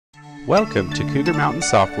Welcome to Cougar Mountain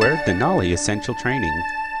Software Denali Essential Training.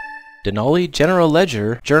 Denali General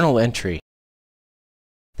Ledger Journal Entry.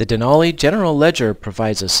 The Denali General Ledger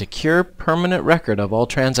provides a secure, permanent record of all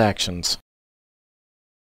transactions.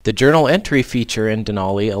 The Journal Entry feature in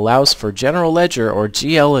Denali allows for General Ledger or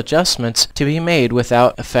GL adjustments to be made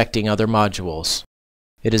without affecting other modules.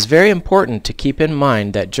 It is very important to keep in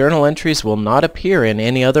mind that journal entries will not appear in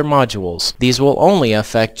any other modules. These will only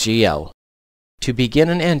affect GL. To begin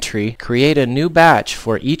an entry, create a new batch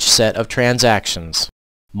for each set of transactions.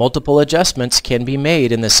 Multiple adjustments can be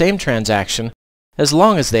made in the same transaction as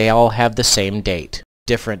long as they all have the same date.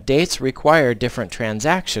 Different dates require different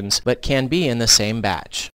transactions but can be in the same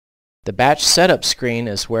batch. The batch setup screen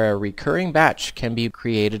is where a recurring batch can be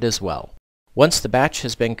created as well. Once the batch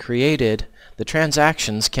has been created, the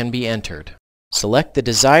transactions can be entered. Select the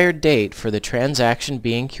desired date for the transaction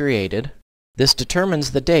being created. This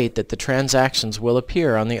determines the date that the transactions will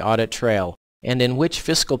appear on the audit trail and in which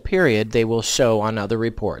fiscal period they will show on other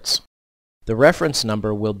reports. The reference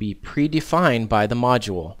number will be predefined by the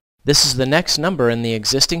module. This is the next number in the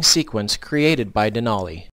existing sequence created by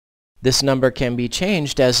Denali. This number can be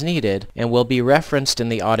changed as needed and will be referenced in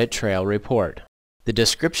the audit trail report. The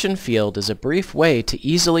description field is a brief way to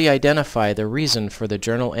easily identify the reason for the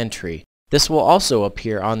journal entry. This will also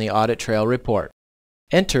appear on the audit trail report.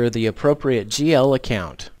 Enter the appropriate GL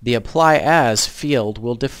account. The Apply As field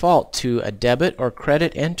will default to a debit or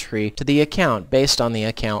credit entry to the account based on the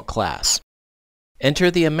account class.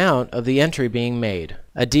 Enter the amount of the entry being made.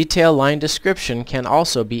 A detail line description can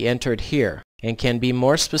also be entered here and can be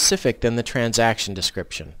more specific than the transaction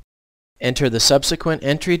description. Enter the subsequent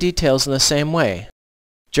entry details in the same way.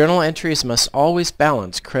 Journal entries must always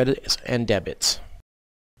balance credits and debits.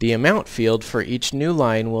 The amount field for each new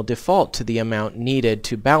line will default to the amount needed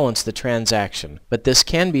to balance the transaction, but this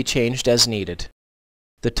can be changed as needed.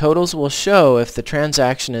 The totals will show if the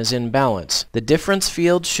transaction is in balance. The difference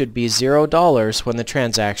field should be $0 when the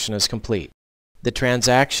transaction is complete. The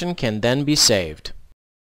transaction can then be saved.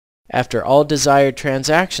 After all desired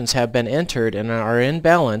transactions have been entered and are in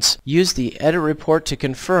balance, use the Edit report to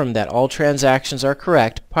confirm that all transactions are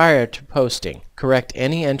correct prior to posting. Correct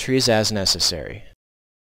any entries as necessary.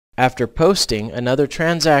 After posting, another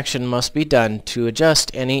transaction must be done to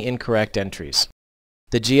adjust any incorrect entries.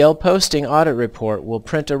 The GL Posting Audit Report will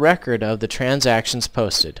print a record of the transactions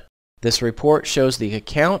posted. This report shows the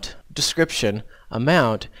account, description,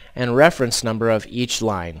 amount, and reference number of each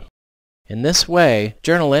line. In this way,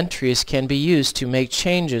 journal entries can be used to make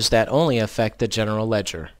changes that only affect the general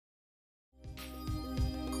ledger.